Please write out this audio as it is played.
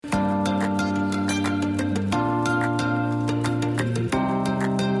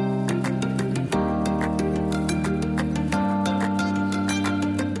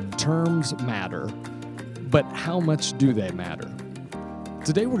but how much do they matter?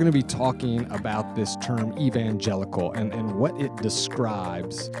 Today we're going to be talking about this term evangelical and what it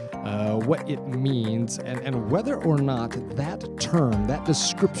describes, what it means, and whether or not that term, that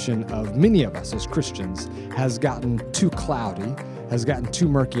description of many of us as Christians has gotten too cloudy, has gotten too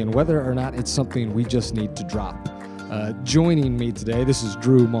murky, and whether or not it's something we just need to drop. Joining me today, this is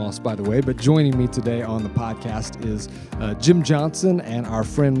Drew Moss, by the way, but joining me today on the podcast is Jim Johnson and our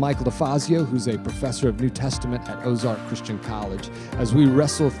friend Michael DeFazio, who's a professor of New Testament at Ozark Christian College, as we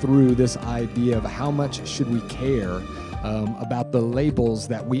wrestle through this idea of how much should we care about the labels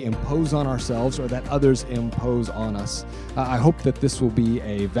that we impose on ourselves or that others impose on us. I hope that this will be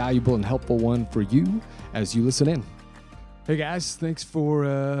a valuable and helpful one for you as you listen in. Hey guys, thanks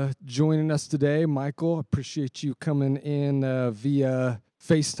for joining us today. Michael, appreciate you coming in via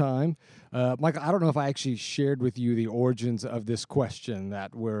FaceTime. Michael, I don't know if I actually shared with you the origins of this question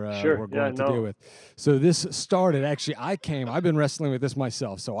that we're going to deal with. So this started, actually, I've been wrestling with this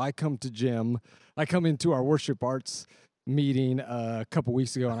myself. So I come into our worship arts meeting a couple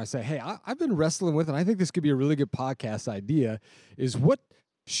weeks ago, and I say, hey, I've been wrestling with, and I think this could be a really good podcast idea, is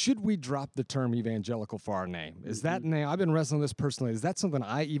should we drop the term evangelical for our name? Is that name? I've been wrestling this personally. Is that something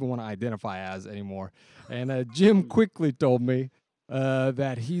I even want to identify as anymore? And Jim quickly told me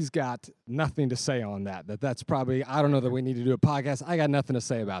that he's got nothing to say on that. That's probably, I don't know that we need to do a podcast. I got nothing to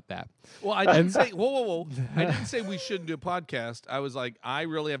say about that. Well, I didn't say, whoa. I didn't say we shouldn't do a podcast. I was like, I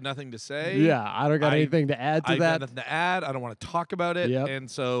really have nothing to say. Yeah, I don't got anything to add to that. I got nothing to add. I don't want to talk about it. Yep. And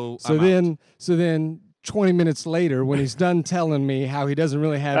so then 20 minutes later, when he's done telling me how he doesn't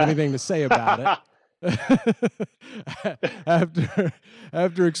really have anything to say about it,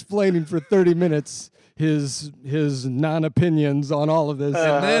 after explaining for 30 minutes his non-opinions on all of this,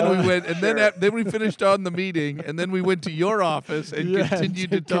 and then we went, and then we finished on the meeting, and then we went to your office and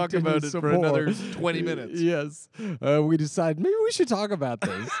continued to talk about it for another 20 minutes. Yes, we decided maybe we should talk about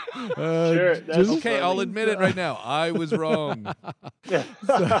this. Sure, okay, I'll admit it right now. I was wrong.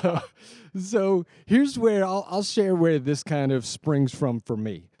 So here's where I'll share where this kind of springs from for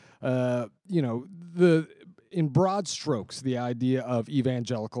me. In broad strokes, the idea of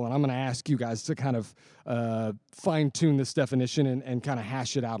evangelical, and I'm going to ask you guys to kind of fine-tune this definition and kind of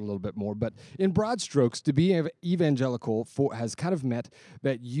hash it out a little bit more. But in broad strokes, to be evangelical has kind of meant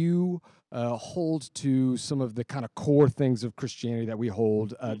that you hold to some of the kind of core things of Christianity that we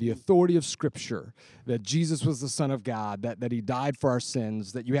hold, the authority of Scripture, that Jesus was the Son of God, that He died for our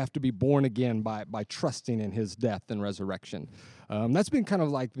sins, that you have to be born again by trusting in His death and resurrection. That's been kind of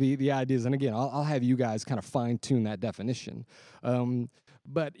like the ideas, and again, I'll have you guys kind of fine-tune that definition.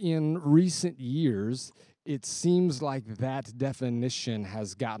 But in recent years, it seems like that definition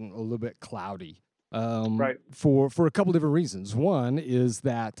has gotten a little bit cloudy, for a couple different reasons. One is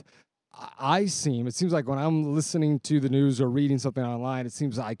that it seems like when I'm listening to the news or reading something online, it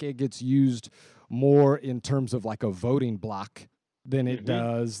seems like it gets used more in terms of like a voting block than it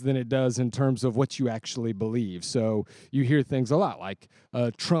does in terms of what you actually believe. So you hear things a lot like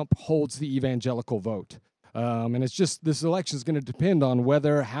Trump holds the evangelical vote. And it's just this election is going to depend on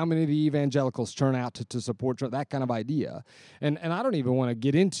how many of the evangelicals turn out to support Trump, that kind of idea. And I don't even want to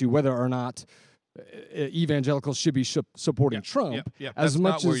get into whether or not evangelicals should be supporting Trump as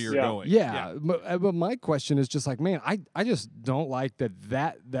much as where you're going. But my question is just like, man, I just don't like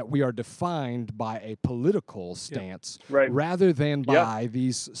that we are defined by a political stance rather than by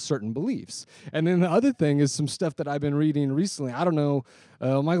these certain beliefs. And then the other thing is some stuff that I've been reading recently. I don't know,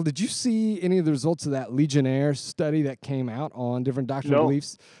 Michael, did you see any of the results of that Legionnaire study that came out on different doctrinal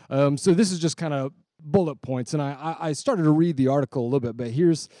beliefs? So this is just kind of bullet points, and I started to read the article a little bit, but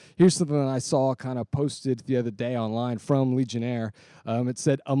here's something that I saw kind of posted the other day online from Legionnaire. It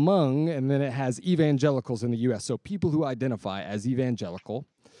said among, and then it has evangelicals in the U.S., so people who identify as evangelical,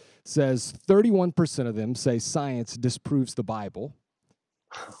 says 31% of them say science disproves the Bible,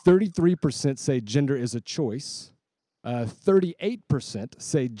 33% say gender is a choice, 38%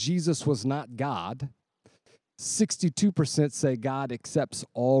 say Jesus was not God, 62% say God accepts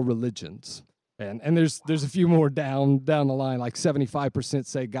all religions. And there's a few more down the line, like 75%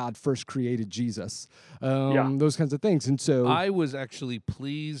 say God first created Jesus, those kinds of things. And so I was actually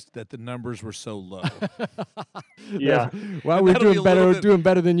pleased that the numbers were so low. Well, we're doing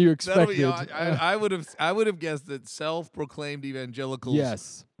better than you expected. I would have guessed that self-proclaimed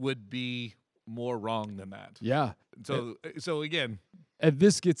evangelicals would be more wrong than that. Yeah. So again. And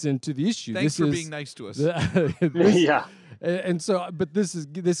this gets into the issue. Thanks for being nice to us. And so, but this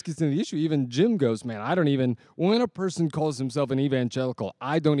gets into the issue. Even Jim goes, man, I don't even, when a person calls himself an evangelical,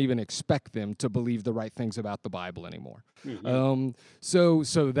 I don't even expect them to believe the right things about the Bible anymore. Mm-hmm.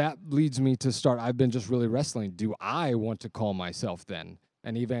 So that leads me to start. I've been just really wrestling. Do I want to call myself then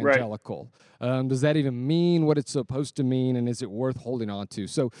an evangelical? Right. Does that even mean what it's supposed to mean, and is it worth holding on to?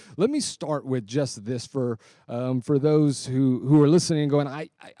 So let me start with just this for those who are listening and going,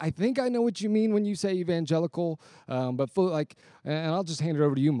 I think I know what you mean when you say evangelical, but and I'll just hand it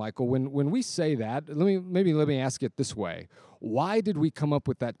over to you, Michael. When we say that, let me ask it this way: why did we come up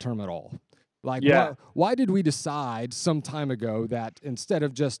with that term at all? Like, why did we decide some time ago that instead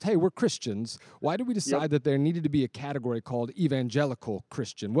of just, hey, we're Christians, why did we decide that there needed to be a category called evangelical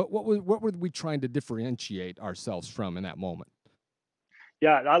Christian? What were we trying to differentiate ourselves from in that moment?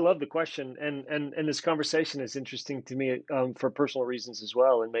 Yeah, I love the question, and this conversation is interesting to me for personal reasons as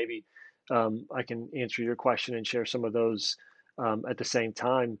well, and maybe I can answer your question and share some of those at the same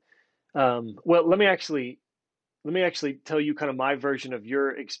time. Well, let me actually tell you kind of my version of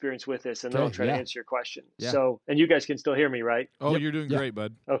your experience with this, and then I'll try to answer your question. Yeah. So, and you guys can still hear me, right? Oh, you're doing great,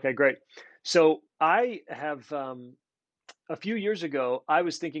 bud. Okay, great. So I have, a few years ago, I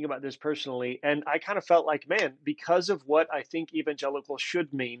was thinking about this personally, and I kind of felt like, man, because of what I think evangelical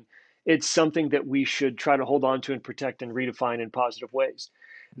should mean, it's something that we should try to hold on to and protect and redefine in positive ways.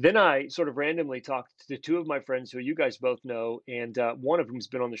 Then I sort of randomly talked to two of my friends who you guys both know, and one of whom's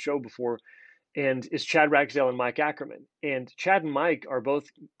been on the show before, and is Chad Ragsdale and Mike Ackerman. And Chad and Mike are both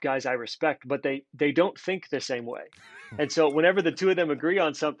guys I respect, but they don't think the same way. And so whenever the two of them agree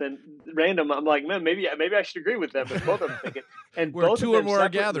on something random, I'm like, man, maybe I should agree with them, but both of them think it. And where both two of them or more are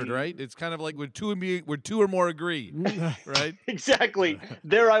gathered, right? It's kind of like where two or more agree, right? Exactly.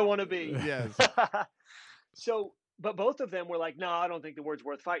 There I want to be. Yes. So, but both of them were like, no, I don't think the word's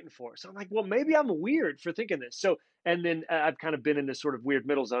worth fighting for. So I'm like, well, maybe I'm weird for thinking this. So, and then I've kind of been in this sort of weird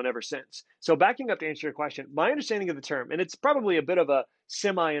middle zone ever since. So backing up to answer your question, my understanding of the term, and it's probably a bit of a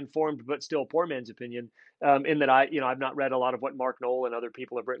semi-informed, but still poor man's opinion, in that I've not read a lot of what Mark Knoll and other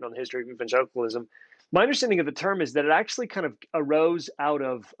people have written on the history of evangelicalism. My understanding of the term is that it actually kind of arose out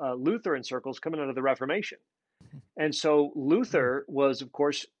of Lutheran circles coming out of the Reformation. And so Luther was, of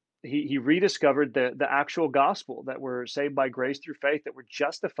course, he rediscovered the actual gospel, that we're saved by grace through faith, that we're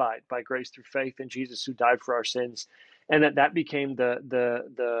justified by grace through faith in Jesus who died for our sins, and that became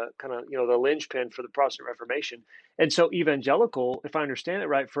the kind of the linchpin for the Protestant Reformation. And so evangelical, if I understand it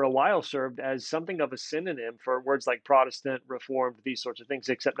right, for a while served as something of a synonym for words like Protestant, Reformed, these sorts of things,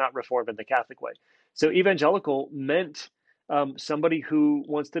 except not Reformed in the Catholic way. So evangelical meant somebody who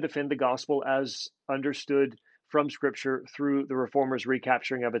wants to defend the gospel as understood from Scripture through the Reformers'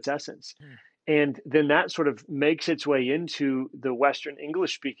 recapturing of its essence. And then that sort of makes its way into the Western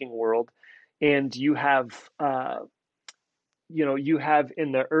English-speaking world, and you have in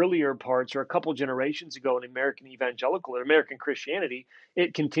the earlier parts, or a couple generations ago, in American evangelical or American Christianity,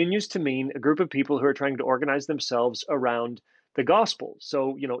 it continues to mean a group of people who are trying to organize themselves around the gospel.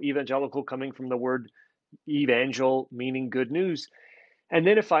 So, evangelical coming from the word evangel, meaning good news. And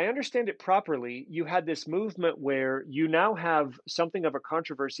then, if I understand it properly, you had this movement where you now have something of a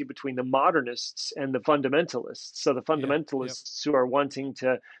controversy between the modernists and the fundamentalists. So the fundamentalists who are wanting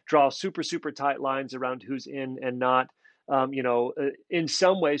to draw super, super tight lines around who's in and not, in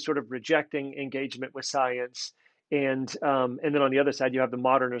some way sort of rejecting engagement with science. And then on the other side, you have the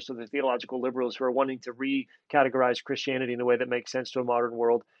modernists or the theological liberals who are wanting to recategorize Christianity in a way that makes sense to a modern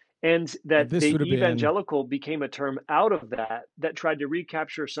world. And that the evangelical became a term out of that tried to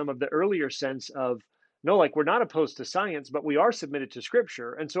recapture some of the earlier sense of, no, like, we're not opposed to science, but we are submitted to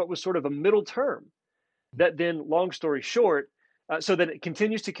Scripture. And so it was sort of a middle term that then, long story short, so that it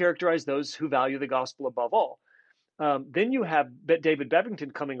continues to characterize those who value the gospel above all. Then you have David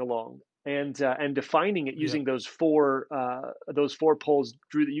Bevington coming along and defining it using those four poles,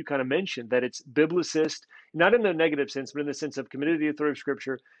 Drew, that you kind of mentioned, that it's biblicist, not in the negative sense, but in the sense of committed to the authority of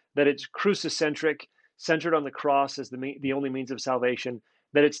Scripture, that it's crucicentric, centered on the cross as the only means of salvation,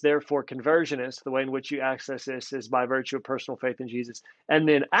 that it's therefore conversionist, the way in which you access this is by virtue of personal faith in Jesus, and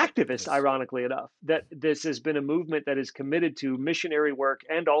then activist, ironically enough, that this has been a movement that is committed to missionary work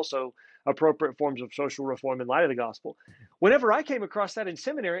and also appropriate forms of social reform in light of the gospel. Whenever I came across that in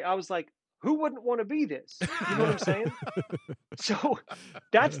seminary, I was like, who wouldn't want to be this? You know what I'm saying? So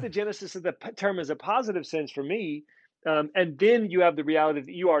that's the genesis of the term as a positive sense for me. And then you have the reality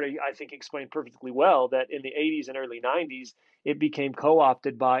that you already, I think, explained perfectly well, that in the 80s and early 90s, it became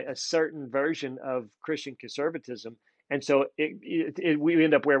co-opted by a certain version of Christian conservatism. And so we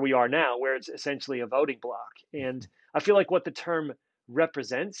end up where we are now, where it's essentially a voting bloc. And I feel like what the term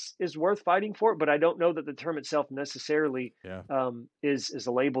represents is worth fighting for, but I don't know that the term itself necessarily Yeah. is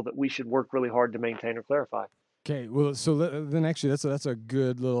a label that we should work really hard to maintain or clarify. Okay, well, so then actually that's a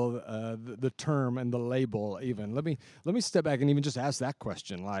good little the term and the label even. Let me step back and even just ask that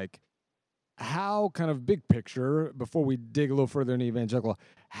question, like how kind of big picture before we dig a little further into evangelical,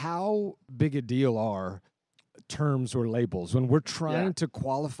 how big a deal are terms or labels when we're trying to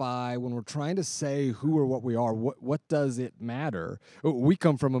qualify, when we're trying to say who or what we are? What does it matter? We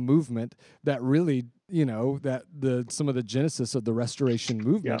come from a movement that really, that some of the genesis of the Restoration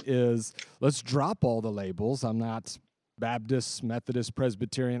movement is let's drop all the labels. I'm not Baptist, Methodist,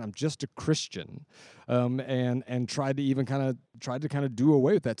 Presbyterian. I'm just a Christian, and tried to do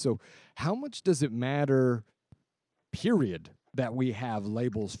away with that. So, how much does it matter? Period. That we have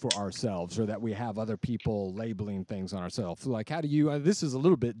labels for ourselves, or that we have other people labeling things on ourselves. Like, how do you? This is a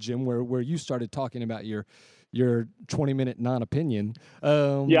little bit, Jim, where you started talking about your 20-minute non-opinion. I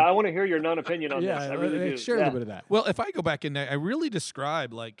want to hear your non-opinion on this. I really do. Share a little bit of that. Well, if I go back and I really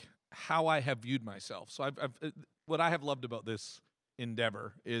describe like how I have viewed myself. So I've what I have loved about this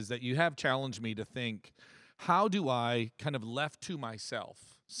endeavor is that you have challenged me to think, how do I kind of left to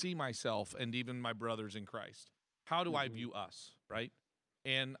myself see myself and even my brothers in Christ? How do I view us, right?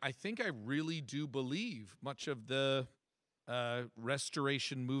 And I think I really do believe much of the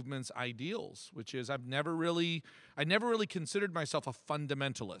Restoration movement's ideals, which is I never really considered myself a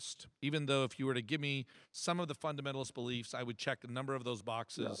fundamentalist, even though if you were to give me some of the fundamentalist beliefs, I would check a number of those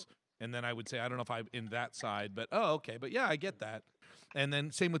boxes, and then I would say, I don't know if I'm in that side, but okay, but yeah, I get that. And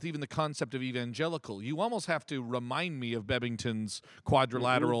then same with even the concept of evangelical. You almost have to remind me of Bebbington's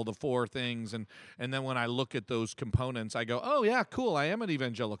quadrilateral, the four things. And then when I look at those components, I go, oh, yeah, cool, I am an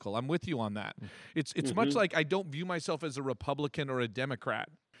evangelical. I'm with you on that. It's much like I don't view myself as a Republican or a Democrat.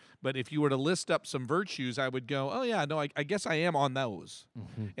 But if you were to list up some virtues, I would go, oh, yeah, no, I guess I am on those.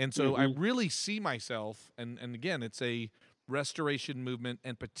 And so I really see myself, and again, it's a Restoration movement,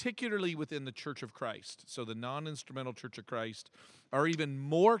 and particularly within the Church of Christ. So the non-instrumental Church of Christ are even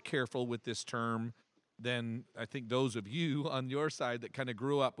more careful with this term than I think those of you on your side that kind of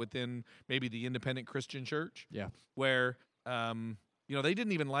grew up within maybe the independent Christian church. Yeah. Where, they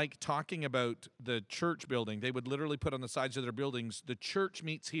didn't even like talking about the church building. They would literally put on the sides of their buildings, the church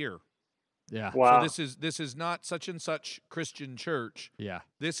meets here. Yeah. Wow. So this is not such and such Christian church. Yeah.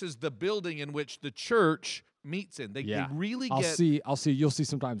 This is the building in which the church meets in. They really I'll see. You'll see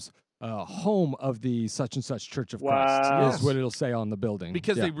sometimes home of the such and such Church of Christ is what it'll say on the building,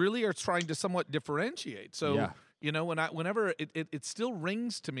 because they really are trying to somewhat differentiate. So whenever it still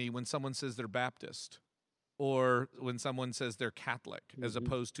rings to me when someone says they're Baptist, or when someone says they're Catholic, as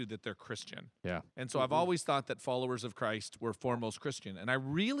opposed to that they're Christian. Yeah. And so I've always thought that followers of Christ were foremost Christian, and I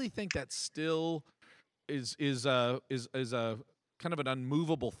really think that still is a kind of an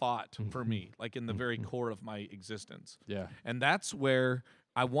unmovable thought for me, like in the very core of my existence. Yeah. And that's where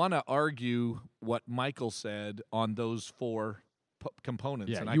I want to argue what Michael said on those four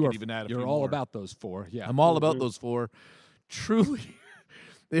components. Yeah, and I could even add a few You're all more. about those four. Yeah. I'm all about those four. Truly,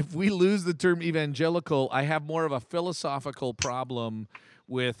 if we lose the term evangelical, I have more of a philosophical problem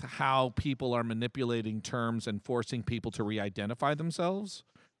with how people are manipulating terms and forcing people to re-identify themselves.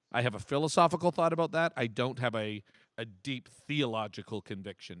 I have a philosophical thought about that. I don't have a deep theological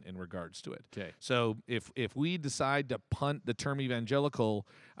conviction in regards to it. Okay. So if we decide to punt the term evangelical,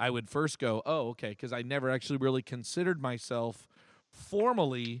 I would first go, oh, okay, because I never actually really considered myself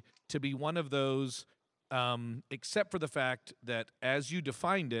formally to be one of those, except for the fact that as you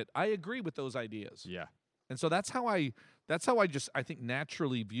defined it, I agree with those ideas. Yeah. And so that's how I just, I think,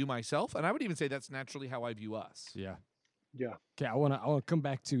 naturally view myself. And I would even say that's naturally how I view us. Yeah. Yeah. Okay, I want to come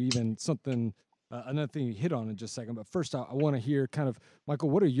back to even something, another thing you hit on in just a second. But first, I want to hear kind of, Michael,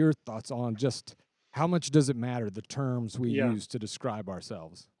 what are your thoughts on just how much does it matter, the terms we use to describe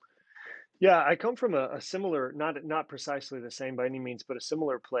ourselves? Yeah, I come from a similar, not precisely the same by any means, but a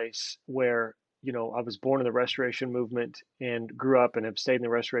similar place where, I was born in the Restoration movement and grew up and have stayed in the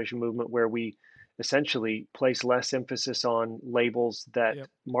Restoration movement, where we essentially place less emphasis on labels that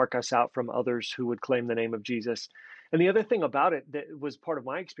mark us out from others who would claim the name of Jesus. And the other thing about it that was part of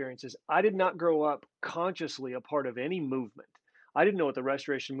my experience is I did not grow up consciously a part of any movement. I didn't know what the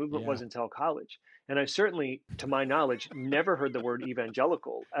Restoration movement was until college. And I certainly, to my knowledge, never heard the word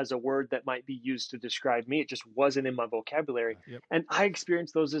evangelical as a word that might be used to describe me. It just wasn't in my vocabulary. And I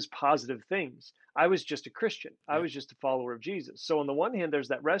experienced those as positive things. I was just a Christian. I was just a follower of Jesus. So on the one hand, there's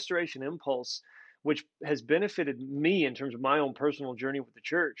that restoration impulse, which has benefited me in terms of my own personal journey with the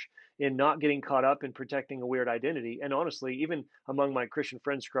church in not getting caught up in protecting a weird identity. And honestly, even among my Christian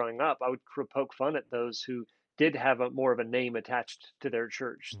friends growing up, I would poke fun at those who did have more of a name attached to their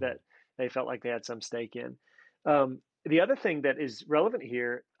church that they felt like they had some stake in. The other thing that is relevant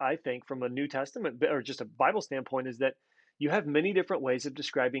here, I think, from a New Testament or just a Bible standpoint, is that you have many different ways of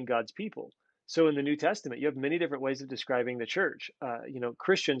describing God's people. So in the New Testament, you have many different ways of describing the church.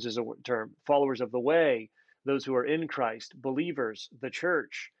 Christians is a term, followers of the way, those who are in Christ, believers, the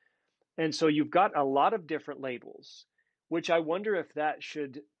church. And so you've got a lot of different labels, which I wonder if that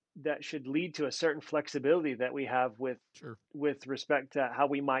should lead to a certain flexibility that we have with respect to how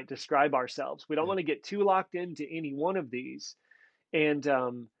we might describe ourselves. We don't want to get too locked into any one of these, and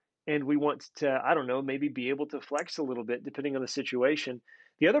we want to, I don't know, maybe be able to flex a little bit depending on the situation.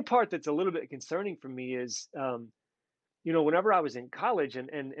 The other part that's a little bit concerning for me is, whenever I was in college,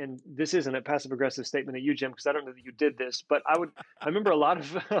 and this isn't a passive aggressive statement at you, Jim, because I don't know that you did this, but I remember a lot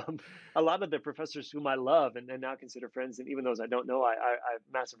of the professors whom I love and now consider friends, and even those I don't know, I have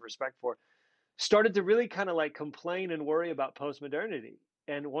massive respect for, started to really kind of like complain and worry about postmodernity.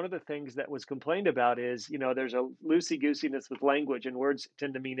 And one of the things that was complained about is, there's a loosey goosiness with language, and words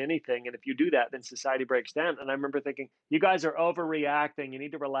tend to mean anything. And if you do that, then society breaks down. And I remember thinking, you guys are overreacting. You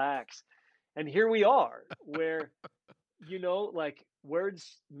need to relax. And here we are, where like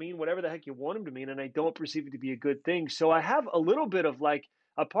words mean whatever the heck you want them to mean, and I don't perceive it to be a good thing. So I have a little bit of like,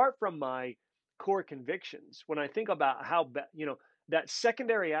 apart from my core convictions, when I think about how, that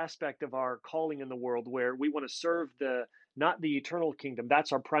secondary aspect of our calling in the world, where we want to serve not the eternal kingdom,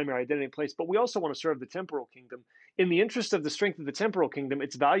 that's our primary identity place, but we also want to serve the temporal kingdom. In the interest of the strength of the temporal kingdom,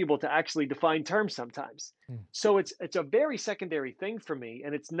 it's valuable to actually define terms sometimes. So it's a very secondary thing for me,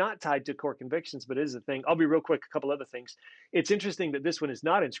 and it's not tied to core convictions, but it is a thing. I'll be real quick, a couple other things. It's interesting that this one is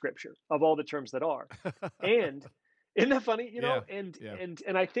not in Scripture, of all the terms that are. And isn't that funny?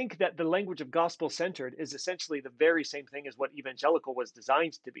 And I think that the language of gospel centered is essentially the very same thing as what evangelical was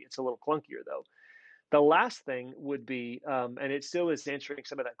designed to be. It's a little clunkier though. The last thing would be, and it still is answering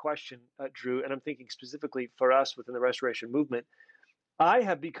some of that question, Drew, and I'm thinking specifically for us within the Restoration Movement. I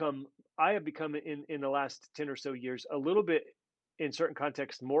have become in the last 10 or so years a little bit, in certain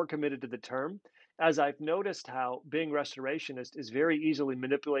contexts, more committed to the term, as I've noticed how being restorationist is very easily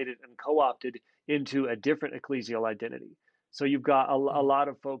manipulated and co-opted into a different ecclesial identity. So you've got a lot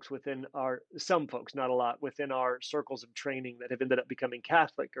of folks some folks, not a lot, within our circles of training that have ended up becoming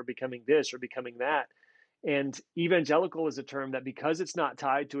Catholic or becoming this or becoming that. And evangelical is a term that, because it's not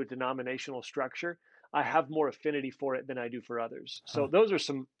tied to a denominational structure, I have more affinity for it than I do for others. So those are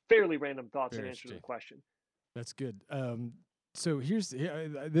some fairly random thoughts in answer to the question. That's good. So here's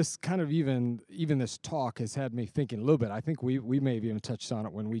this kind of even this talk has had me thinking a little bit. I think we may have even touched on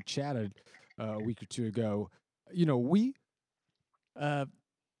it when we chatted a week or two ago. We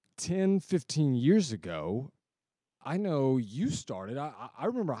 10, 15 years ago, I know you started. I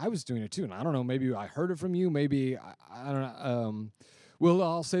remember I was doing it too, and I don't know, maybe I heard it from you, maybe I don't know. Well,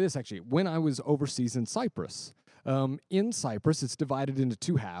 I'll say this actually. When I was overseas in Cyprus, it's divided into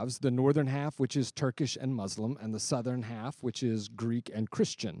two halves: the northern half, which is Turkish and Muslim, and the southern half, which is Greek and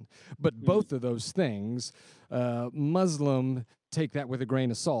Christian. But both of those things, Muslim, take that with a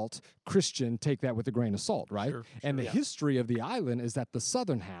grain of salt. Christian, take that with a grain of salt, right? Sure, and the history of the island is that the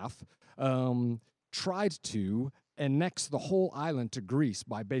southern half tried to annex the whole island to Greece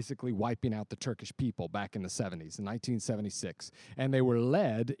by basically wiping out the Turkish people back in the 70s, in 1976. And they were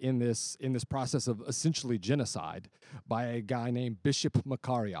led in this process of essentially genocide by a guy named Bishop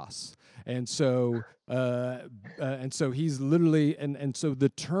Makarios. And so he's literally, and so the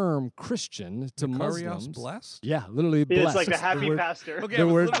term Christian to Makarios Muslims, blessed? Yeah, literally blessed. It's like the happy pastor. Okay, I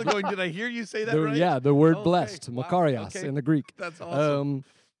was literally going, did I hear you say that right? Yeah, the word blessed, Makarios in the Greek. That's awesome.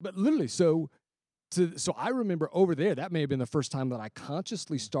 But literally, so I remember over there, that may have been the first time that I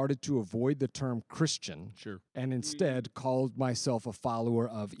consciously started to avoid the term Christian, and instead called myself a follower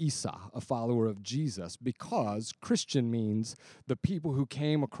of Isa, a follower of Jesus, because Christian means the people who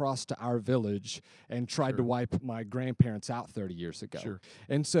came across to our village and tried to wipe my grandparents out 30 years ago.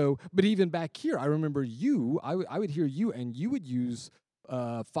 And so, but even back here, I remember I would hear you, and you would use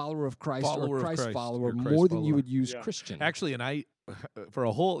follower of Christ or Christ follower more than you would use Christian. Actually, and I, for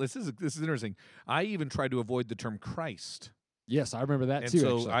a whole, this is interesting. I even try to avoid the term Christ. Yes, I remember that and too.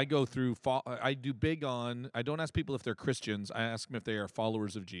 So actually. I go through. I do big on. I don't ask people if they're Christians. I ask them if they are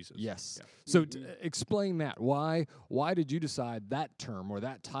followers of Jesus. Yes. Yeah. So explain that. Why did you decide that term or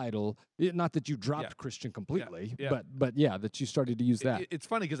that title? Not that you dropped Christian completely, but that you started to use that. It's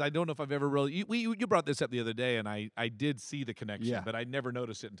funny because I don't know if I've ever really. You brought this up the other day, and I did see the connection, but I never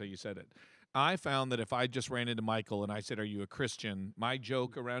noticed it until you said it. I found that if I just ran into Michael and I said, "Are you a Christian?" My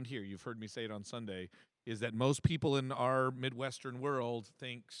joke around here, you've heard me say it on Sunday, is that most people in our Midwestern world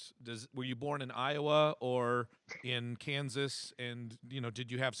thinks, were you born in Iowa or in Kansas, and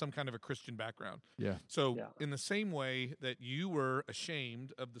did you have some kind of a Christian background? Yeah. So Yeah. in the same way that you were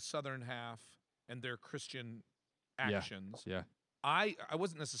ashamed of the southern half and their Christian actions, Yeah. I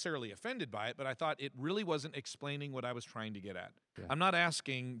wasn't necessarily offended by it, but I thought it really wasn't explaining what I was trying to get at. Yeah. I'm not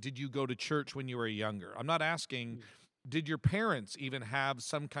asking, did you go to church when you were younger? I'm not asking, did your parents even have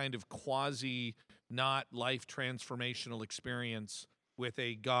some kind of quasi not life transformational experience with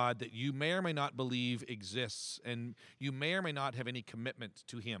a God that you may or may not believe exists, and you may or may not have any commitment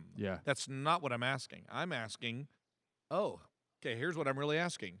to him? Yeah. That's not what I'm asking. I'm asking, okay, here's what I'm really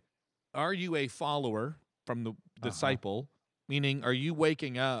asking. Are you a follower from the disciple? Meaning, are you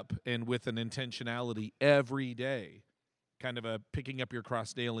waking up and with an intentionality every day, kind of a picking up your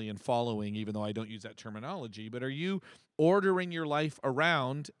cross daily and following, even though I don't use that terminology, but are you ordering your life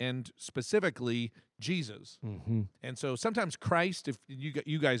around, and specifically Jesus? Mm-hmm. And so sometimes Christ, if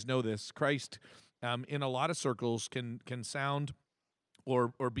you guys know this, Christ in a lot of circles can sound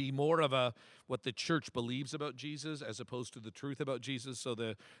or be more of a what the church believes about Jesus as opposed to the truth about Jesus. So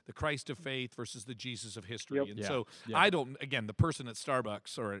the Christ of faith versus the Jesus of history. Yep. And so the person at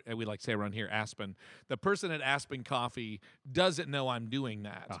Starbucks, or we like to say around here, Aspen, the person at Aspen Coffee doesn't know I'm doing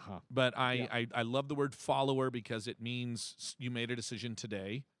that. But I love the word follower because it means you made a decision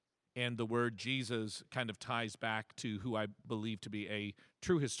today. And the word Jesus kind of ties back to who I believe to be a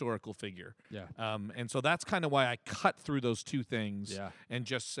true historical figure. Yeah. And so that's kind of why I cut through those two things and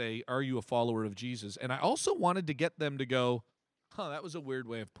just say, are you a follower of Jesus? And I also wanted to get them to go, that was a weird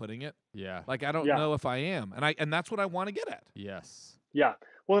way of putting it. Yeah. Like, I don't know if I am. And that's what I want to get at. Yes. Yeah.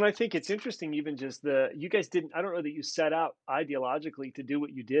 Well, and I think it's interesting, even just you guys didn't, I don't know that you set out ideologically to do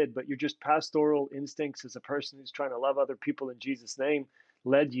what you did, but your just pastoral instincts as a person who's trying to love other people in Jesus' name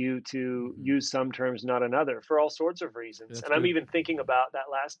led you to use some terms, not another, for all sorts of reasons. That's and I'm good. even thinking about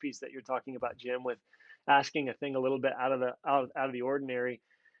that last piece that you're talking about, Jim, with asking a thing a little bit out of the ordinary.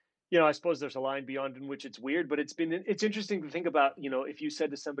 I suppose there's a line beyond in which it's weird, but it's interesting to think about, if you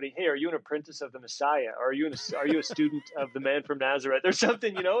said to somebody, hey, are you an apprentice of the Messiah? Or are you a student of the man from Nazareth or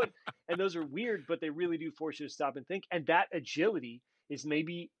something, and those are weird, but they really do force you to stop and think. And that agility is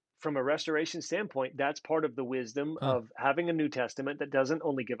maybe, from a restoration standpoint, that's part of the wisdom of having a New Testament that doesn't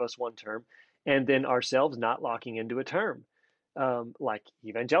only give us one term, and then ourselves not locking into a term. Like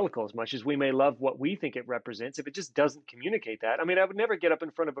evangelical, as much as we may love what we think it represents, if it just doesn't communicate that. I mean, I would never get up in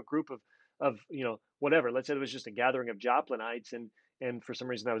front of a group of whatever. Let's say it was just a gathering of Joplinites, and for some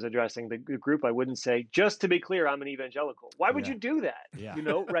reason I was addressing the group. I wouldn't say, just to be clear, I'm an evangelical. Why would you do that? Yeah.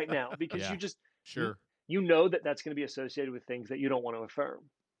 Right now, because you just Sure. that's going to be associated with things that you don't want to affirm.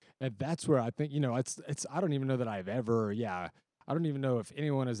 And that's where I think, it's I don't even know that I've ever, I don't even know if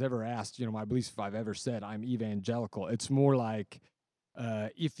anyone has ever asked, my beliefs, if I've ever said I'm evangelical. It's more like,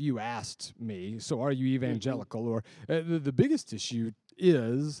 if you asked me, so are you evangelical? Or the biggest issue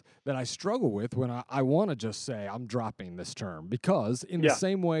is that I struggle with when I want to just say I'm dropping this term, because in the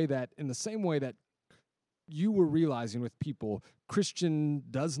same way that you were realizing with people, Christian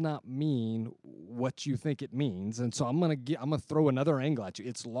does not mean what you think it means, and so I'm gonna throw another angle at you.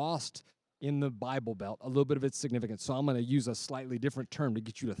 It's lost in the Bible Belt a little bit of its significance, so I'm going to use a slightly different term to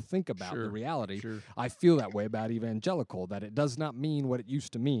get you to think about the reality. Sure. I feel that way about evangelical, that it does not mean what it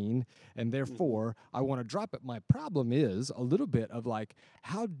used to mean, and therefore I want to drop it. My problem is a little bit of like,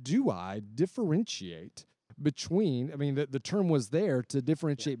 how do I differentiate between, the term was there to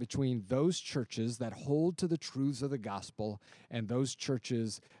differentiate between those churches that hold to the truths of the gospel and those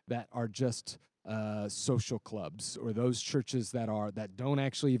churches that are just social clubs, or those churches that don't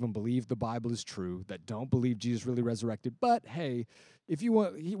actually even believe the Bible is true, that don't believe Jesus really resurrected. But hey, if you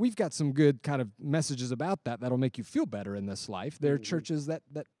want, we've got some good kind of messages about that'll make you feel better in this life. There are churches that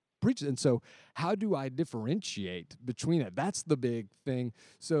preach it. And so how do I differentiate between it? That's the big thing.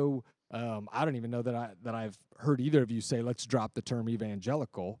 So I don't even know that I've heard either of you say, let's drop the term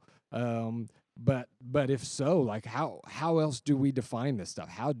evangelical. But if so, like how else do we define this stuff?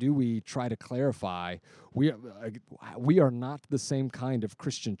 How do we try to clarify? We are not the same kind of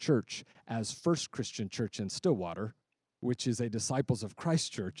Christian church as First Christian Church in Stillwater, which is a Disciples of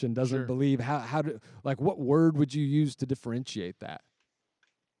Christ church and doesn't believe. What word would you use to differentiate that?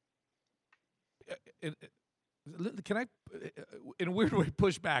 Can I, in a weird way,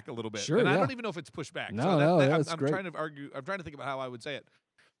 push back a little bit? Sure. And I don't even know if it's pushback. That's great. Trying to argue. I'm trying to think about how I would say it.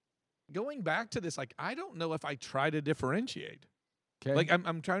 Going back to this, like, I don't know if I try to differentiate. Okay. Like,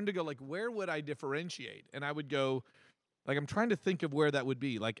 I'm trying to go, like, where would I differentiate? And I would go, like, I'm trying to think of where that would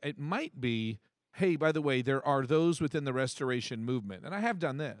be. Like, it might be, hey, by the way, there are those within the restoration movement, and I have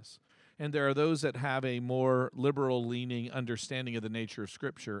done this. and there are those that have a more liberal-leaning understanding of the nature of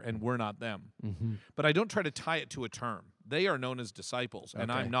Scripture, and we're not them. Mm-hmm. But I don't try to tie it to a term. They are known as disciples,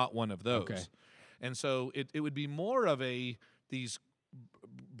 and I'm not one of those. Okay. And so it would be more of these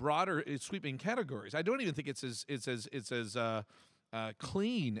broader, sweeping categories. I don't even think it's as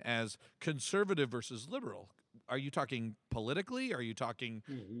clean as conservative versus liberal. Are you talking politically? Are you talking,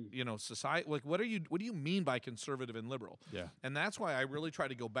 society? Like, what do you mean by conservative and liberal? Yeah. And that's why I really try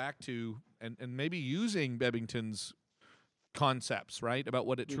to go back to and maybe using Bebbington's concepts, right, about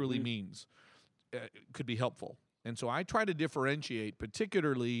what it truly means, could be helpful. And so I try to differentiate,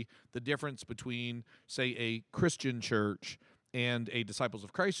 particularly the difference between, say, a Christian church and a Disciples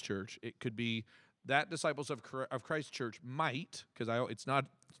of Christ church. It could be that Disciples of Christ church might, because it's not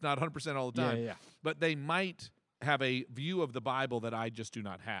 100% all the time, but they might have a view of the Bible that I just do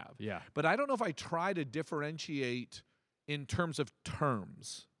not have. Yeah. But I don't know if I try to differentiate in terms of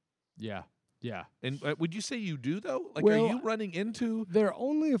terms. Yeah. Yeah. And would you say you do, though? Like, Well, are you running into... There are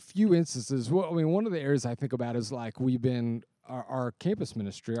only a few instances. Well, I mean, one of the areas I think about is like our campus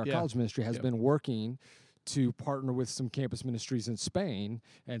ministry, our college ministry has been working to partner with some campus ministries in Spain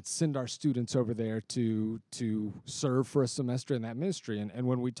and send our students over there to serve for a semester in that ministry. And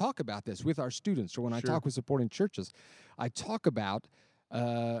when we talk about this with our students, or when I talk with supporting churches, I talk about,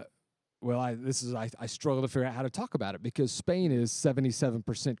 I struggle to figure out how to talk about it, because Spain is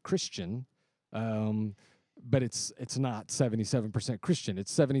 77% Christian, but it's not 77% Christian.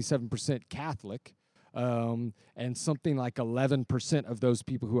 It's 77% Catholic. And something like 11% of those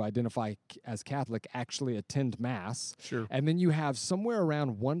people who identify as Catholic actually attend Mass. Sure. And then you have somewhere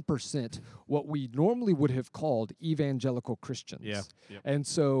around 1% what we normally would have called evangelical Christians. Yeah. Yep. And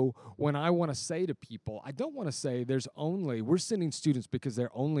so when I want to say to people, I don't want to say we're sending students because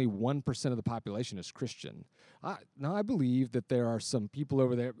they're only 1% of the population is Christian. I believe that there are some people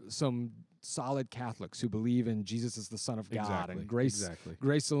over there, some solid Catholics who believe in Jesus as the Son of God and grace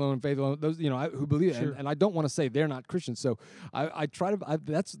alone, faith alone. Those who believe, and I don't want to say they're not Christians. So I try to.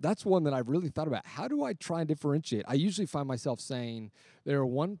 That's one that I've really thought about. How do I try and differentiate? I usually find myself saying there are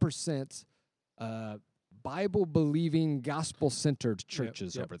 1% Bible believing, gospel centered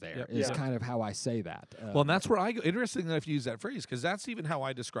churches over there. Is kind of how I say that. Well, and that's where I go. Interesting enough you use that phrase, because that's even how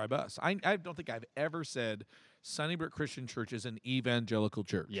I describe us. I don't think I've ever said Sunnybrook Christian Church is an evangelical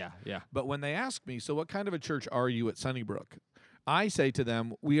church. Yeah. But when they ask me, so what kind of a church are you at Sunnybrook? I say to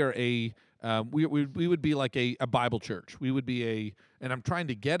them, we are we would be like a Bible church. We would be and I'm trying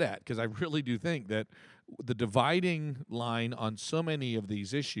to get at, because I really do think that the dividing line on so many of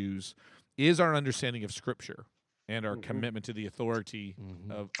these issues is our understanding of Scripture and our commitment to the authority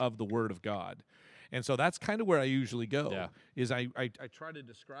of the Word of God. And so that's kind of where I usually go, is I try to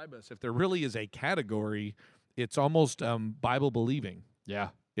describe us. If there really is a category, it's almost Bible believing. Yeah.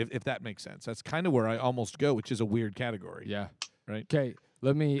 If that makes sense. That's kind of where I almost go, which is a weird category. Yeah. Right? Okay,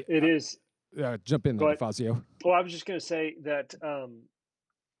 let me... It is... jump in there, DeFazio. Well, I was just going to say that,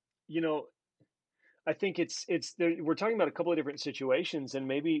 I think it's we're talking about a couple of different situations, and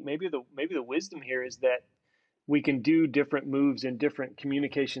maybe the wisdom here is that we can do different moves in different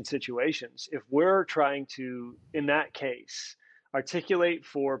communication situations. If we're trying to, in that case, articulate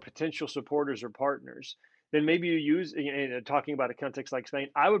for potential supporters or partners, then maybe you use, talking about a context like Spain,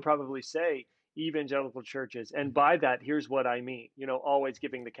 I would probably say evangelical churches, and by that, here's what I mean. Always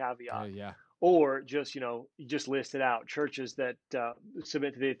giving the caveat. Or just, just list it out. Churches that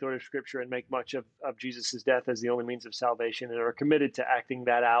submit to the authority of Scripture and make much of Jesus' death as the only means of salvation, and are committed to acting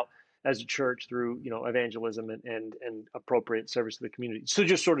that out as a church through, evangelism and appropriate service to the community. So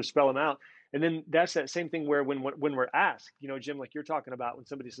just sort of spell them out. And then that's that same thing where when we're asked, Jim, like you're talking about, when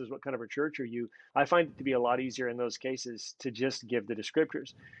somebody says, what kind of a church are you? I find it to be a lot easier in those cases to just give the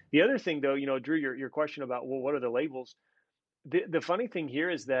descriptors. The other thing, though, Drew, your question about, well, what are the labels? The funny thing here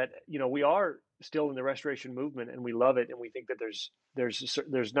is that, we are still in the restoration movement, and we love it. And we think that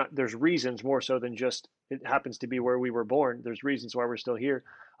there's reasons more so than just it happens to be where we were born. There's reasons why we're still here.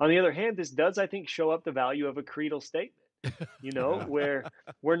 On the other hand, this does, I think, show up the value of a creedal statement, where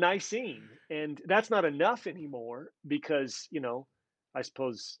we're Nicene, and that's not enough anymore because, I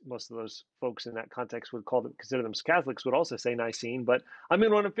suppose most of those folks in that context would consider them Catholics, would also say Nicene. But I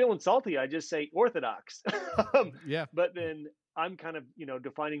mean, when I'm feeling salty, I just say Orthodox. But then I'm kind of,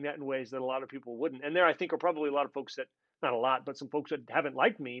 defining that in ways that a lot of people wouldn't. And there, I think, are probably a lot of folks that, not a lot, but some folks that haven't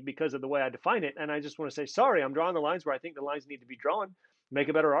liked me because of the way I define it. And I just want to say, sorry, I'm drawing the lines where I think the lines need to be drawn. Make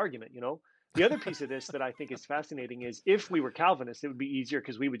a better argument, The other piece of this that I think is fascinating is if we were Calvinists, it would be easier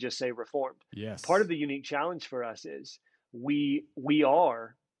because we would just say Reformed. Yes. Part of the unique challenge for us is we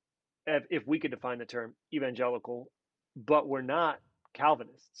are, if we could define the term, evangelical, but we're not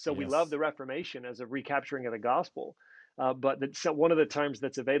Calvinists. So we love Yes. the Reformation as a recapturing of the gospel. But so one of the terms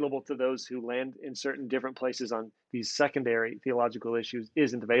that's available to those who land in certain different places on these secondary theological issues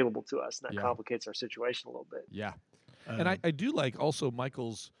isn't available to us, and that Yeah. complicates our situation a little bit. Yeah. And I do like also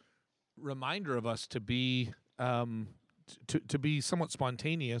Michael's reminder of us to be to be somewhat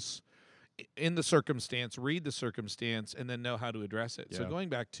spontaneous in the circumstance, read the circumstance, and then know how to address it. So Yeah. going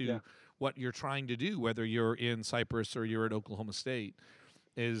back to Yeah. what you're trying to do, whether you're in Cyprus or you're at Oklahoma State,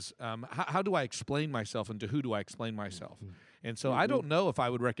 is how do I explain myself, and to who do I explain myself? And so I don't know if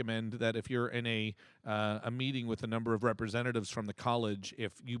I would recommend that if you're in a meeting with a number of representatives from the college,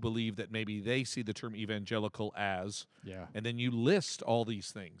 if you believe that maybe they see the term evangelical as, Yeah. and then you list all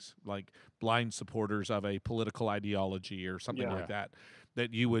these things like blind supporters of a political ideology or something Yeah. like that,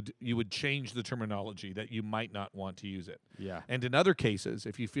 that you would change the terminology, that you might not want to use it. Yeah. And in other cases,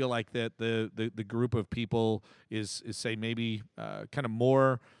 if you feel like that the group of people is say maybe kind of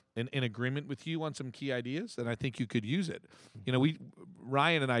more in agreement with you on some key ideas, then I think you could use it. You know,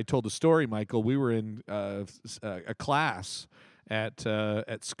 Ryan and I told the story, Michael. We were in a class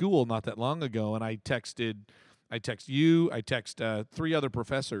at school not that long ago, and I text you, I text 3 other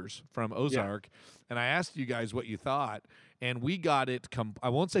professors from Ozark, and I asked you guys what you thought, and we got it. I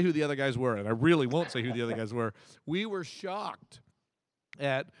won't say who the other guys were, and I really won't say who the other guys were. We were shocked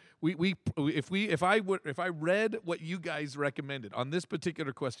at if I read what you guys recommended on this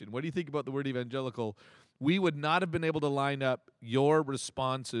particular question, what do you think about the word evangelical? We would not have been able to line up your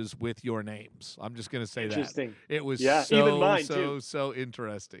responses with your names. I'm just going to say that. Interesting. It was even mine too. so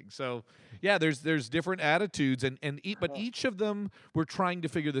interesting. So yeah, there's different attitudes, but each of them were trying to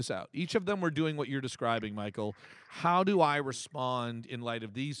figure this out. Each of them were doing what you're describing, Michael. How do I respond in light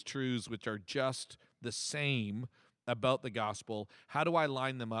of these truths, which are just the same about the gospel? How do I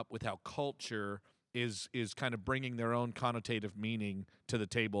line them up with how culture is kind of bringing their own connotative meaning to the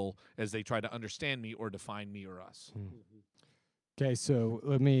table as they try to understand me or define me or us? Okay, so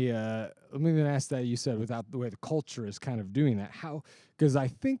let me then ask that. You said without the way the culture is kind of doing that. How? Because I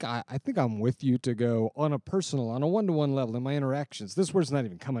think I'm with you to go on a personal, on a one-to-one level in my interactions. This word's not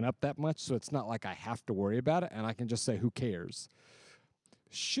even coming up that much, so it's not like I have to worry about it, and I can just say, who cares?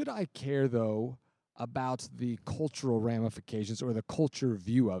 Should I care though about the cultural ramifications or the culture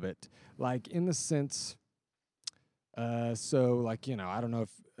view of it? Like in the sense, so like, you know, I don't know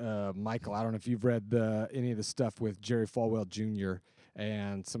if, Michael, I don't know if you've read any of the stuff with Jerry Falwell Jr.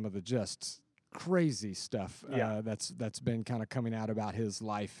 and some of the just crazy stuff that's been kind of coming out about his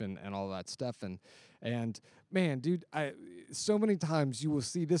life and all that stuff. And man, dude, so many times you will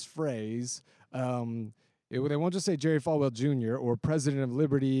see this phrase, they won't just say Jerry Falwell Jr. or President of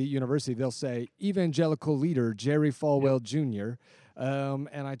Liberty University. They'll say Evangelical leader Jerry Falwell Jr.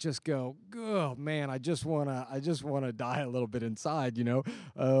 And I just go, oh man, I just wanna die a little bit inside, you know.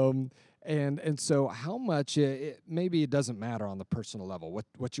 And so how much maybe it doesn't matter on the personal level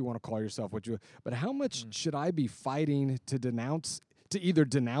what you want to call yourself, but how much should I be fighting to either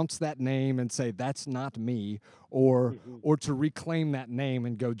denounce that name and say that's not me, or to reclaim that name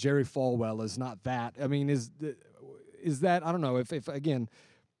and go Jerry Falwell is not that. I mean, is that, I don't know if again,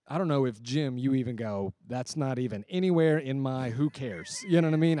 I don't know if Jim, you even go, that's not even anywhere in my who cares. You know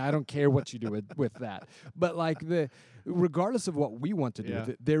what I mean? I don't care what you do with that. But like regardless of what we want to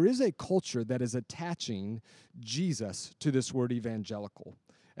do, there is a culture that is attaching Jesus to this word evangelical.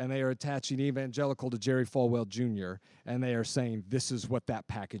 And they are attaching evangelical to Jerry Falwell Jr., and they are saying this is what that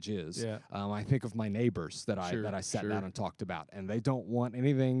package is. Yeah. I think of my neighbors that I sat down and talked about, and they don't want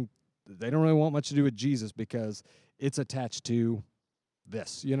anything. They don't really want much to do with Jesus because it's attached to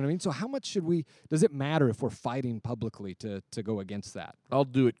this. You know what I mean? So how much does it matter if we're fighting publicly to go against that? I'll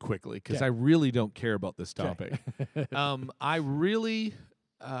do it quickly because I really don't care about this topic. I really,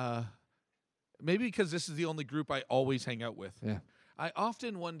 maybe because this is the only group I always hang out with. Yeah. I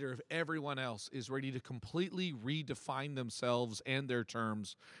often wonder if everyone else is ready to completely redefine themselves and their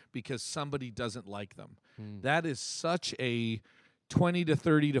terms because somebody doesn't like them. That is such a 20 to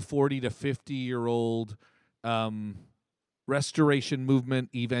 30 to 40 to 50-year-old restoration movement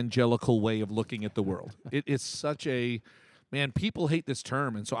evangelical way of looking at the world. It is such a, man, people hate this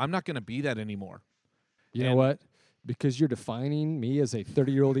term, and so I'm not going to be that anymore. You know what? Because you're defining me as a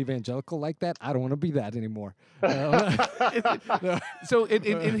 30-year-old evangelical like that, I don't want to be that anymore. So,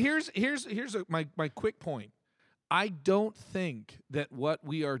 and here's my quick point. I don't think that what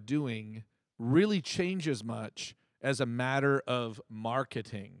we are doing really changes much as a matter of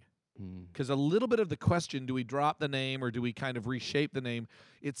marketing. Because a little bit of the question, do we drop the name or do we kind of reshape the name?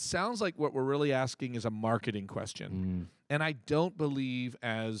 It sounds like what we're really asking is a marketing question. And I don't believe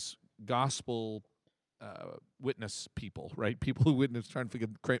as gospel witness people, right? People who witness, trying to think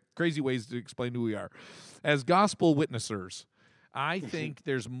of crazy ways to explain who we are. As gospel witnessers, I think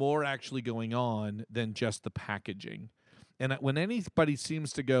there's more actually going on than just the packaging. And when anybody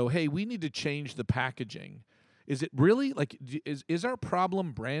seems to go, hey, we need to change the packaging, is it really like, is our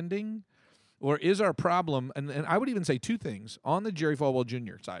problem branding? Or is our problem, and I would even say two things, on the Jerry Falwell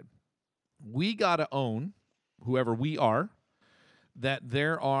Jr. side, we got to own, whoever we are, that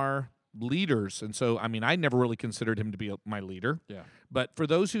there are leaders. And so, I mean, I never really considered him to be my leader. Yeah. But for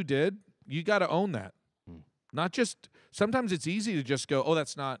those who did, you got to own that. Not just, sometimes it's easy to just go, oh,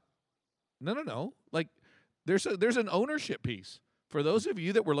 that's not, no. Like, there's an ownership piece. For those of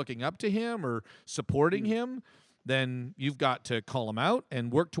you that were looking up to him or supporting him, then you've got to call him out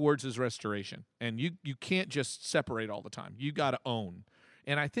and work towards his restoration. And you can't just separate all the time. You got to own.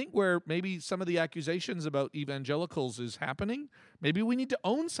 And I think where maybe some of the accusations about evangelicals is happening, maybe we need to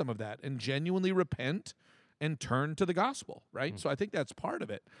own some of that and genuinely repent and turn to the gospel, right? So I think that's part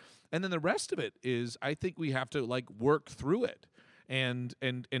of it. And then the rest of it is, I think we have to like work through it and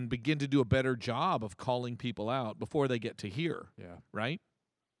begin to do a better job of calling people out before they get to hear. Yeah. Right?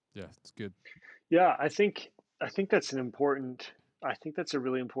 Yeah, it's good. Yeah, I think that's a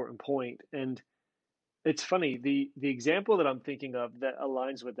really important point. And it's funny, the example that I'm thinking of that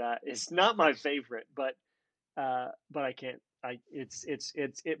aligns with that is not my favorite, but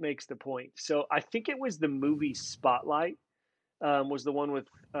it makes the point. So I think it was the movie Spotlight, was the one with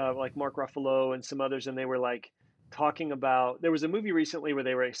like Mark Ruffalo and some others, and they were like talking about, there was a movie recently where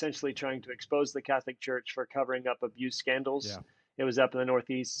they were essentially trying to expose the Catholic Church for covering up abuse scandals. Yeah. It was up in the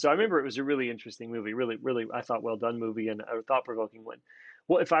Northeast. So I remember it was a really interesting movie, really, really, I thought, well done movie, and a thought-provoking one.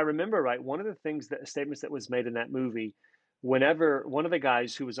 Well, if I remember right, one of the statements that was made in that movie, whenever one of the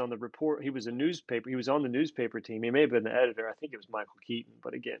guys who was on the report, he was on the newspaper team. He may have been the editor. I think it was Michael Keaton,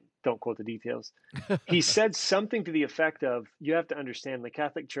 but again, don't quote the details. He said something to the effect of, you have to understand, the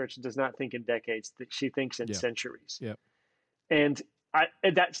Catholic Church does not think in decades, that she thinks in centuries. Yeah. And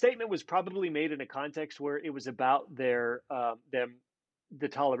that statement was probably made in a context where it was about the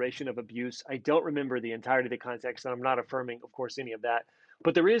toleration of abuse. I don't remember the entirety of the context, and I'm not affirming, of course, any of that.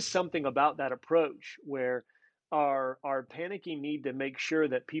 But there is something about that approach where our panicky need to make sure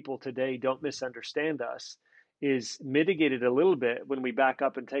that people today don't misunderstand us is mitigated a little bit when we back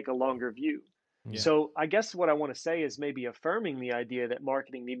up and take a longer view. Yeah. So I guess what I want to say is maybe affirming the idea that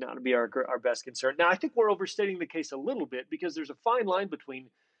marketing need not be our best concern. Now, I think we're overstating the case a little bit, because there's a fine line between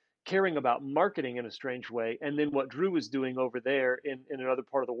caring about marketing in a strange way and then what Drew is doing over there in another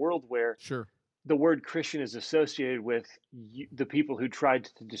part of the world where Sure. the word Christian is associated with the people who tried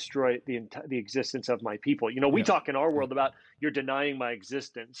to destroy the existence of my people. You know, we talk in our world about, you're denying my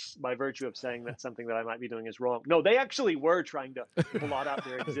existence by virtue of saying that something that I might be doing is wrong. No, they actually were trying to blot out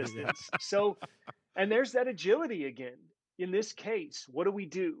their existence. So, and there's that agility again. In this case, what do we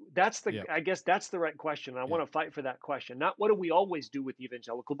do? I guess that's the right question. And I want to fight for that question. Not what do we always do with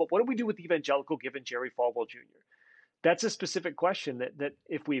Evangelical, but what do we do with Evangelical given Jerry Falwell Jr.? That's a specific question that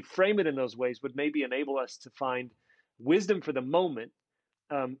if we frame it in those ways would maybe enable us to find wisdom for the moment,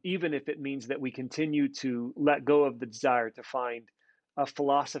 even if it means that we continue to let go of the desire to find a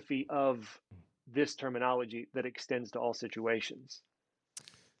philosophy of this terminology that extends to all situations.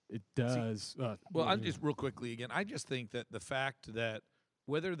 It does. Well, I'm just real quickly again, I just think that the fact that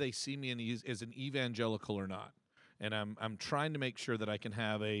whether they see me as an evangelical or not, and I'm trying to make sure that I can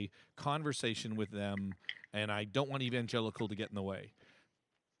have a conversation with them, and I don't want evangelical to get in the way.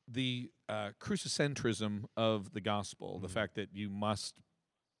 The crucicentrism of the gospel, the fact that you must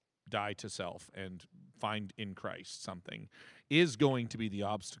die to self and find in Christ something, is going to be the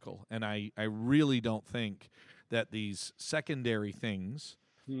obstacle. And I really don't think that these secondary things,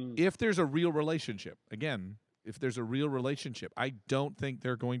 if there's a real relationship, again, if there's a real relationship, I don't think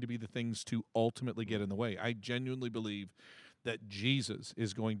they're going to be the things to ultimately get in the way. I genuinely believe that Jesus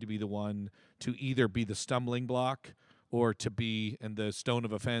is going to be the one to either be the stumbling block or to be in the stone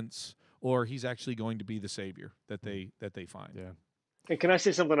of offense, or he's actually going to be the Savior that they find. Yeah. And can I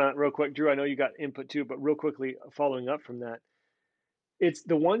say something on real quick, Drew? I know you got input too, but real quickly following up from that, it's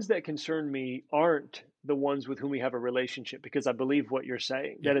the ones that concern me aren't the ones with whom we have a relationship, because I believe what you're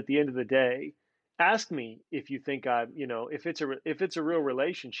saying, that at the end of the day, ask me if you think if it's a real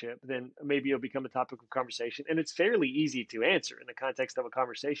relationship, then maybe it'll become a topic of conversation. And it's fairly easy to answer in the context of a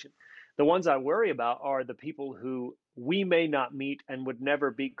conversation. The ones I worry about are the people who we may not meet and would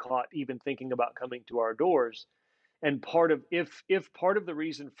never be caught even thinking about coming to our doors. And if part of the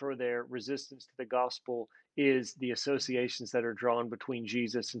reason for their resistance to the gospel is the associations that are drawn between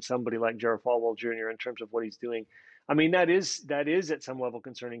Jesus and somebody like Jerry Falwell Jr. in terms of what he's doing, I mean, that is at some level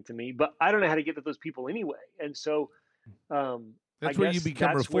concerning to me, but I don't know how to get to those people anyway. And so I That's where you guess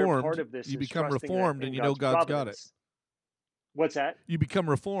become that's where part reformed. of this You is become trusting that reformed, in and you know God's got it. providence. What's that? You become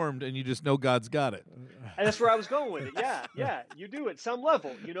reformed, and you just know God's got it. And that's where I was going with it. Yeah, you do at some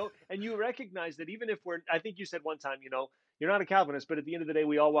level, and you recognize that even if I think you said one time, you're not a Calvinist, but at the end of the day,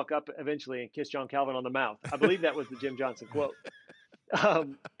 we all walk up eventually and kiss John Calvin on the mouth. I believe that was the Jim Johnson quote.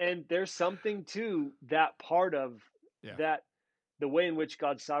 And there's something to that part of that, the way in which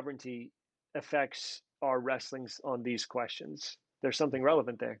God's sovereignty affects our wrestlings on these questions. There's something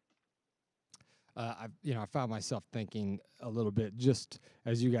relevant there. I found myself thinking a little bit, just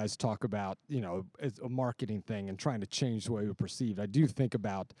as you guys talk about, it's a marketing thing and trying to change the way we perceive. I do think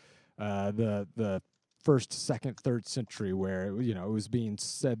about the first, second, third century, where it was being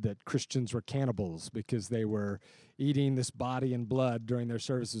said that Christians were cannibals because they were eating this body and blood during their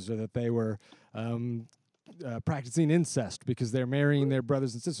services, or that they were practicing incest because they're marrying their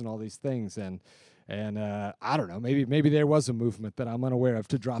brothers and sisters and all these things. And I don't know, maybe there was a movement that I'm unaware of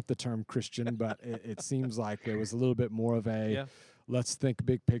to drop the term Christian, but it seems like there was a little bit more of a let's think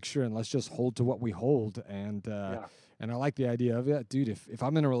big picture and let's just hold to what we hold. And I like the idea of it, dude. If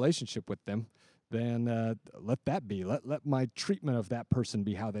I'm in a relationship with them, then let that be. Let my treatment of that person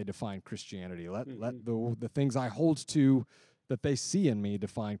be how they define Christianity. Let the things I hold to that they see in me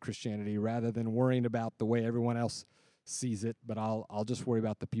define Christianity, rather than worrying about the way everyone else sees it. But I'll just worry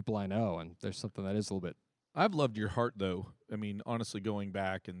about the people I know. And there's something that is a little bit. I've loved your heart, though. I mean, honestly, going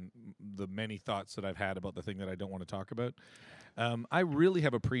back and the many thoughts that I've had about the thing that I don't want to talk about, I really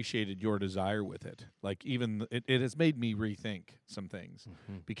have appreciated your desire with it. Like, even it has made me rethink some things,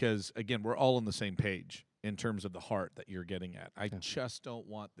 because, again, we're all on the same page in terms of the heart that you're getting at. I just don't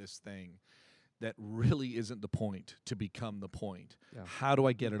want this thing that really isn't the point to become the point. Yeah. How do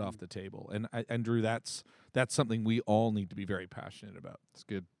I get it off the table? And Andrew, that's something we all need to be very passionate about. It's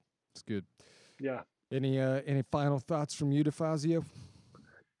good. It's good. Yeah. Any final thoughts from you, DeFazio?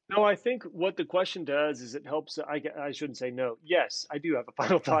 No, I think what the question does is it helps. I shouldn't say no. Yes, I do have a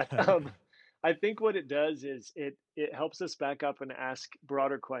final thought. I think what it does is it helps us back up and ask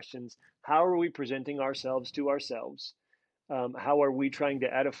broader questions. How are we presenting ourselves to ourselves? How are we trying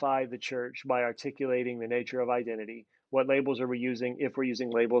to edify the church by articulating the nature of identity? What labels are we using, if we're using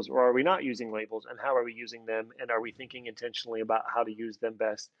labels, or are we not using labels? And how are we using them? And are we thinking intentionally about how to use them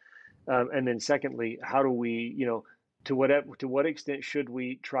best? And then secondly, how do we, to what extent should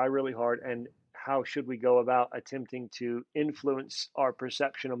we try really hard, and how should we go about attempting to influence our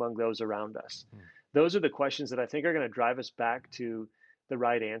perception among those around us? Those are the questions that I think are going to drive us back to the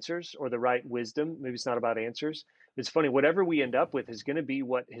right answers, or the right wisdom. Maybe it's not about answers. It's funny, whatever we end up with is going to be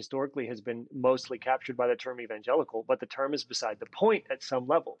what historically has been mostly captured by the term evangelical, but the term is beside the point at some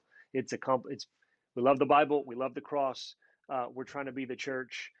level. We love the Bible, we love the cross, we're trying to be the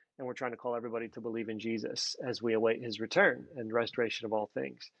church, and we're trying to call everybody to believe in Jesus as we await his return and restoration of all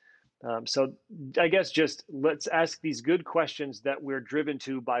things. So I guess just let's ask these good questions that we're driven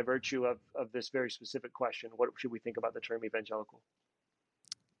to by virtue of this very specific question. What should we think about the term evangelical?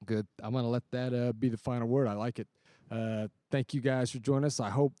 Good. I'm going to let that be the final word. I like it. Thank you guys for joining us. I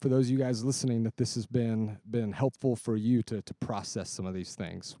hope for those of you guys listening that this has been helpful for you to process some of these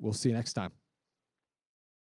things. We'll see you next time.